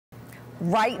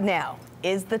right now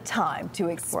is the time to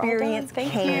experience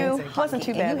Thank Canes you. hockey. Wasn't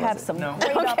too bad, And you have some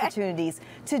great opportunities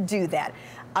to do that.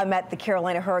 I'm at the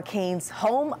Carolina Hurricanes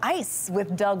home ice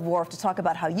with Doug Wharf to talk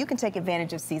about how you can take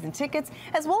advantage of season tickets,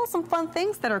 as well as some fun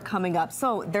things that are coming up.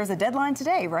 So there's a deadline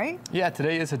today, right? Yeah,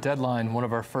 today is a deadline, one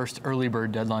of our first early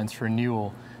bird deadlines for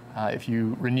renewal. If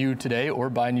you renew today or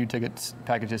buy new tickets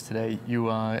packages today, you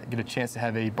get a chance to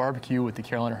have a barbecue with the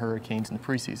Carolina Hurricanes in the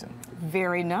preseason.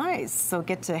 Very nice. So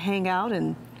get to hang out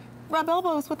and rub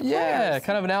elbows with the players. Yeah,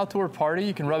 kind of an outdoor party.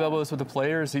 You can rub elbows with the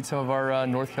players, eat some of our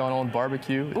North Carolina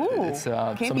barbecue. Ooh, it's some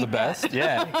of the beat best. that.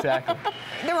 Yeah, exactly.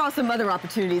 There are some other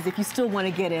opportunities if you still want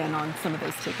to get in on some of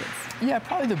those tickets. Yeah,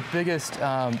 probably the biggest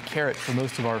carrot for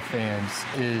most of our fans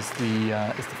is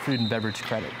the food and beverage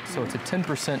credit. So it's a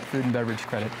 10% food and beverage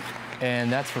credit,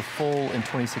 and that's for full and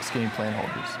 26 game plan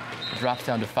holders. It drops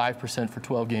down to 5% for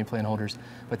 12 game plan holders,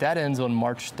 but that ends on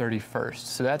March 31st.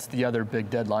 So that's the other big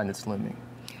deadline that's looming.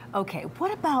 Okay,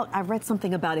 what about, I read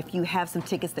something about if you have some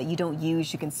tickets that you don't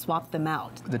use, you can swap them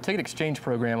out. The ticket exchange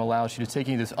program allows you to take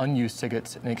any of those unused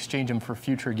tickets and exchange them for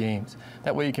future games.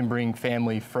 That way you can bring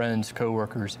family, friends,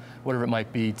 coworkers, whatever it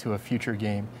might be, to a future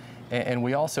game. And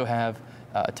we also have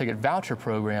a ticket voucher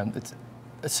program that's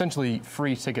essentially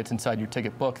free tickets inside your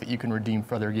ticket book that you can redeem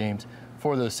for other games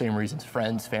for those same reasons: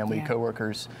 friends, family,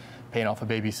 coworkers, paying off a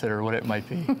babysitter, what it might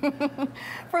be.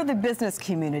 For the business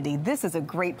community, this is a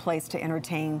great place to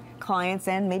entertain clients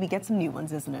and maybe get some new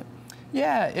ones, isn't it?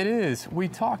 Yeah, it is. We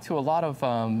talk to a lot of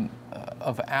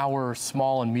our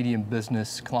small and medium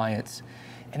business clients,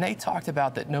 and they talked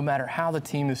about that no matter how the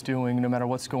team is doing, no matter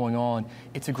what's going on,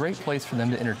 it's a great place for them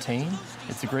to entertain,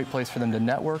 it's a great place for them to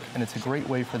network, and it's a great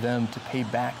way for them to pay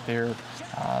back their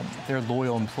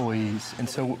loyal employees. And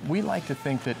so we like to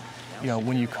think that, you know,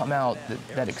 when you come out,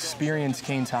 that experience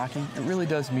Canes hockey, it really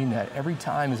does mean that. Every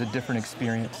time is a different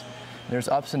experience. There's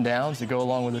ups and downs that go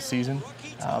along with the season,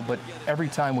 but every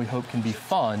time we hope can be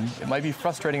fun. It might be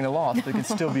frustrating in the loss, but it can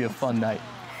still be a fun night.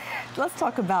 Let's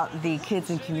talk about the Kids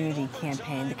and Community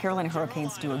campaign. The Carolina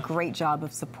Hurricanes do a great job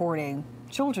of supporting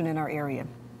children in our area.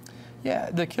 Yeah,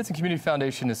 the Kids and Community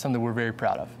Foundation is something we're very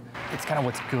proud of. It's kind of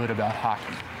what's good about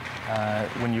hockey.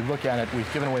 When you look at it, we've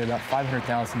given away about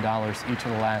 $500,000 each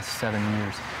of the last 7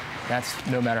 years. That's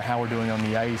no matter how we're doing on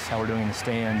the ice, how we're doing in the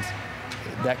stands.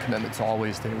 That commitment's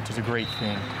always there, which is a great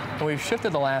thing. And we've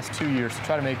shifted the last 2 years to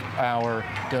try to make our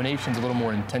donations a little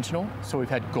more intentional. So we've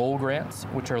had goal grants,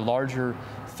 which are larger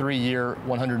 3-year,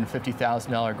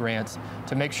 $150,000 grants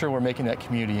to make sure we're making that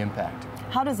community impact.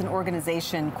 How does an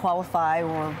organization qualify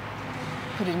or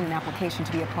put in an application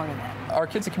to be a part of that? Our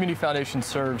Kids and Community Foundation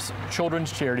serves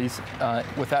children's charities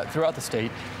throughout the state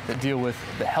that deal with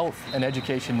the health and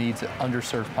education needs of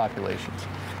underserved populations.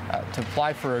 To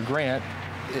apply for a grant,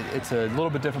 it's a little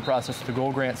bit different process. The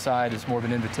goal grant side is more of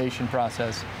an invitation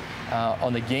process.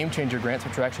 On the Game Changer grants,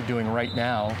 which we're actually doing right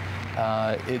now,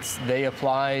 they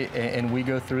apply and we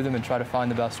go through them and try to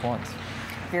find the best ones.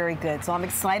 Very good. So I'm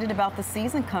excited about the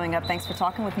season coming up. Thanks for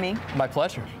talking with me. My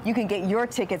pleasure. You can get your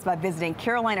tickets by visiting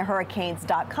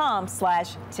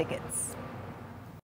carolinahurricanes.com/tickets.